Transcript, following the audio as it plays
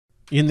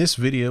In this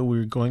video,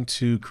 we're going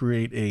to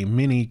create a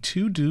mini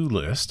to-do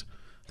list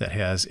that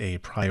has a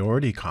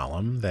priority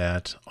column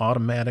that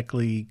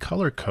automatically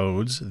color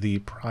codes the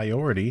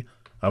priority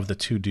of the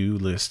to-do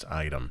list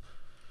item.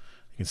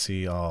 You can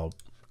see I'll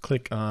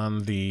click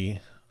on the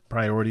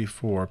priority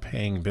for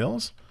paying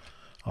bills.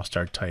 I'll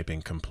start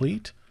typing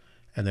complete,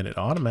 and then it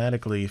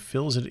automatically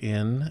fills it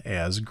in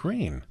as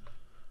green.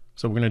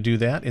 So we're going to do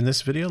that in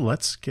this video.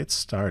 Let's get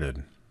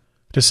started.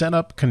 To set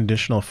up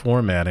conditional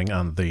formatting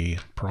on the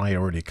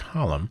priority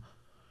column,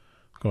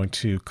 I'm going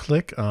to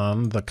click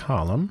on the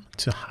column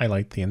to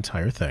highlight the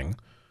entire thing.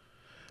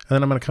 And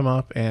then I'm going to come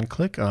up and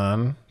click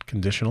on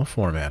conditional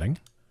formatting,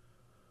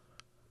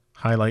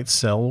 highlight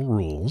cell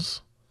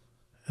rules,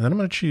 and then I'm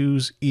going to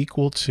choose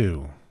equal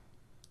to.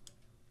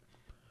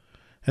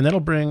 And that'll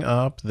bring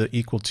up the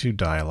equal to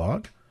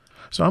dialog.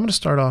 So I'm going to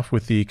start off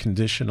with the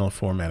conditional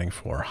formatting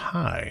for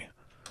high.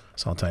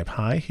 So I'll type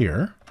high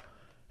here.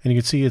 And you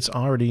can see it's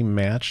already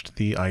matched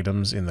the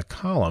items in the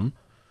column,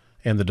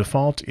 and the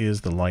default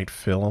is the light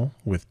fill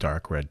with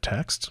dark red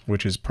text,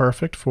 which is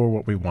perfect for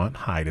what we want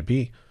high to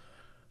be.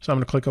 So I'm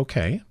going to click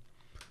OK.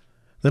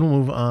 Then we'll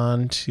move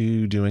on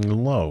to doing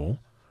low.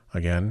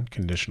 Again,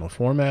 conditional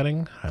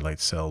formatting,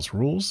 highlight cells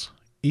rules,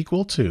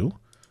 equal to.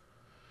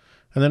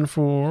 And then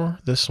for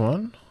this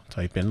one,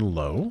 type in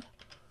low.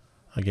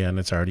 Again,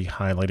 it's already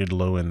highlighted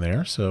low in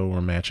there, so we're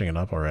matching it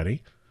up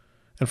already.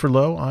 And for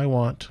low, I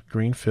want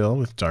green fill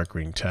with dark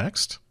green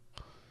text.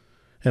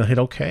 And I'll hit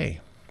OK.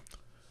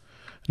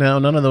 Now,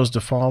 none of those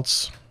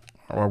defaults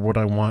are what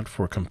I want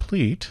for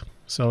complete.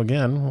 So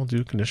again, we'll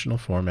do conditional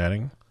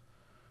formatting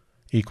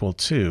equal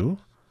to,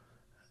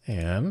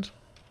 and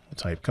we'll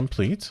type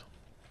complete.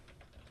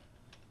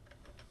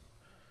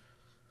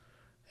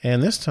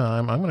 And this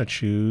time, I'm going to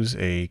choose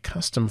a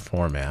custom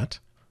format.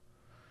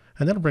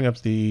 And that'll bring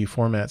up the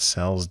Format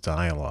Cells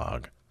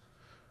dialog.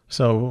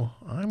 So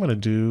I'm going to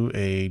do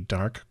a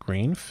dark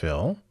green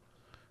fill,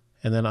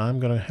 and then I'm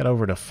going to head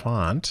over to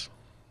font,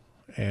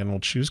 and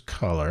we'll choose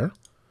color,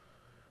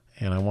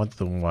 and I want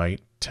the white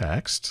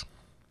text.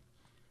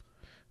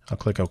 I'll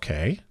click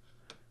OK,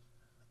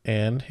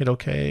 and hit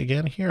OK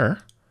again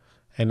here.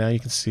 And now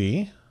you can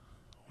see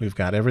we've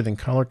got everything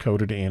color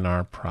coded in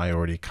our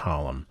priority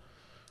column.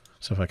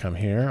 So if I come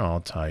here,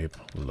 I'll type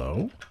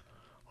low,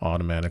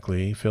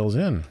 automatically fills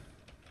in.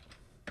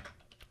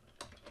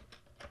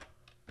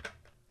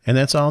 And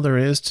that's all there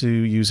is to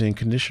using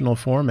conditional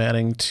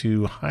formatting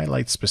to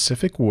highlight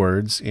specific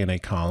words in a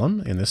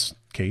column. In this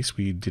case,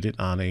 we did it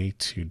on a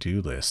to-do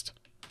list.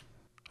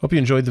 Hope you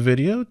enjoyed the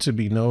video. To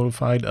be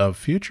notified of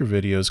future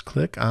videos,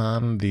 click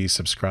on the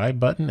subscribe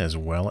button as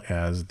well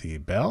as the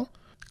bell.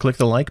 Click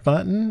the like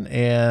button,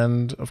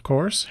 and of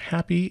course,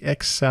 happy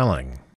excelling.